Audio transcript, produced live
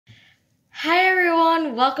Hi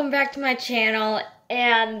everyone, welcome back to my channel,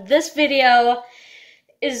 and this video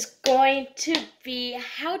is going to be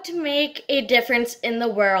how to make a difference in the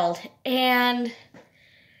world and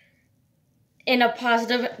in a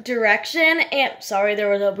positive direction. And sorry, there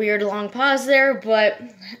was a weird long pause there, but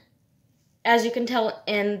as you can tell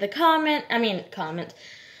in the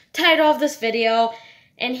title of this video,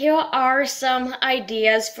 and here are some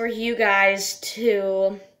ideas for you guys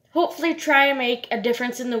to hopefully try and make a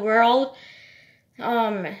difference in the world.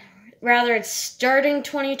 Rather it's starting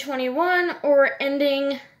 2021 or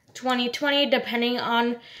ending 2020, depending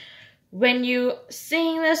on when you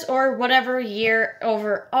seeing this, or whatever year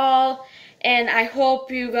overall. And I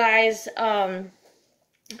hope you guys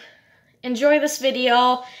enjoy this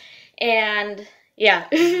video, and yeah.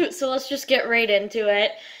 So let's just get right into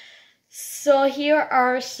it. So here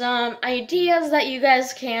are some ideas that you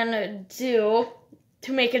guys can do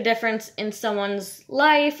to make a difference in someone's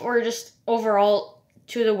life or just overall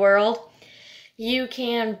to the world. You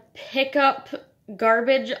can pick up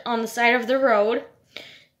garbage on the side of the road.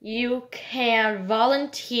 You can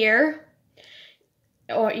volunteer,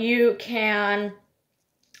 or you can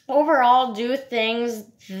overall do things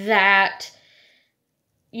that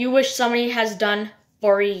you wish somebody has done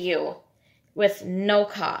for you with no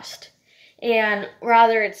cost. And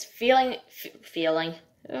rather it's feeding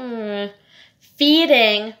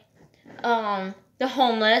the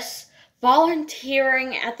homeless,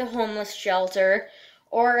 volunteering at the homeless shelter,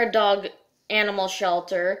 or a dog animal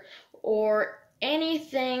shelter, or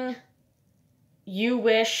anything you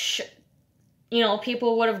wish,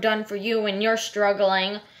 people would have done for you when you're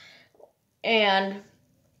struggling, or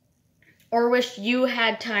wish you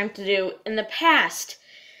had time to do in the past.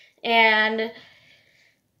 And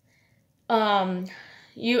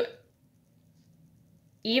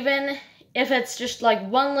even if it's just like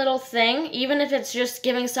one little thing, even if it's just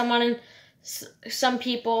giving some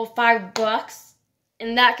people $5,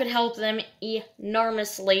 and that could help them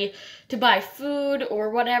enormously to buy food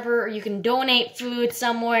or whatever, or you can donate food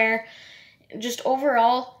somewhere. Just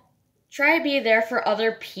overall, try to be there for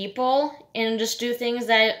other people and just do things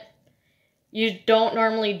that you don't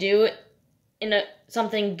normally do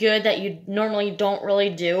something good that you normally don't really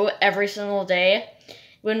do every single day.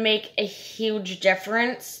 Would make a huge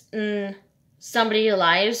difference in somebody's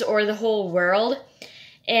lives or the whole world.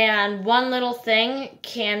 And one little thing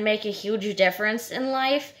can make a huge difference in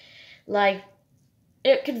life. Like,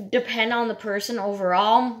 it could depend on the person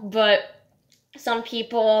overall, but some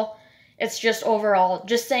people, it's just overall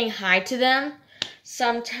just saying hi to them.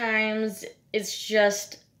 Sometimes it's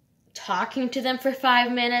just talking to them for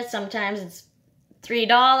 5 minutes. Sometimes it's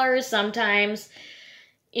 $3. Sometimes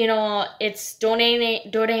it's donating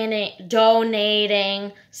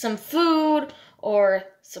some food, or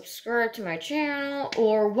subscribe to my channel,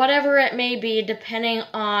 or whatever it may be, depending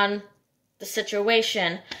on the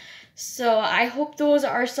situation. So I hope those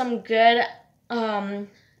are some good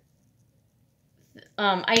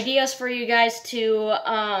ideas for you guys to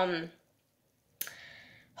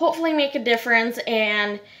hopefully make a difference.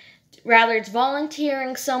 And rather it's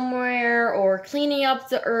volunteering somewhere, or cleaning up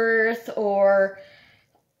the earth, or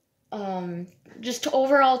just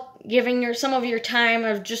overall giving some of your time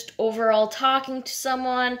of just overall talking to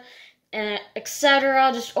someone, and etc.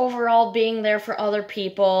 Just overall being there for other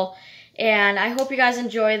people. And I hope you guys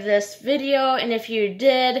enjoyed this video, and if you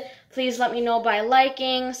did, please let me know by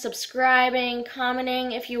liking, subscribing,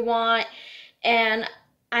 commenting if you want. And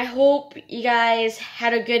I hope you guys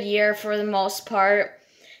had a good year for the most part,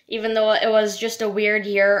 even though it was just a weird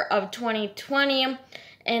year of 2020.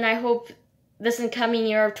 And I hope this incoming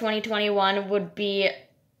year of 2021 would be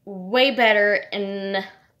way better and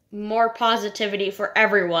more positivity for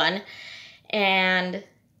everyone, and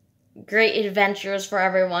great adventures for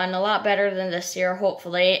everyone. A lot better than this year,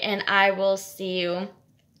 hopefully. And I will see you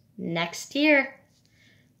next year.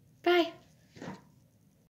 Bye.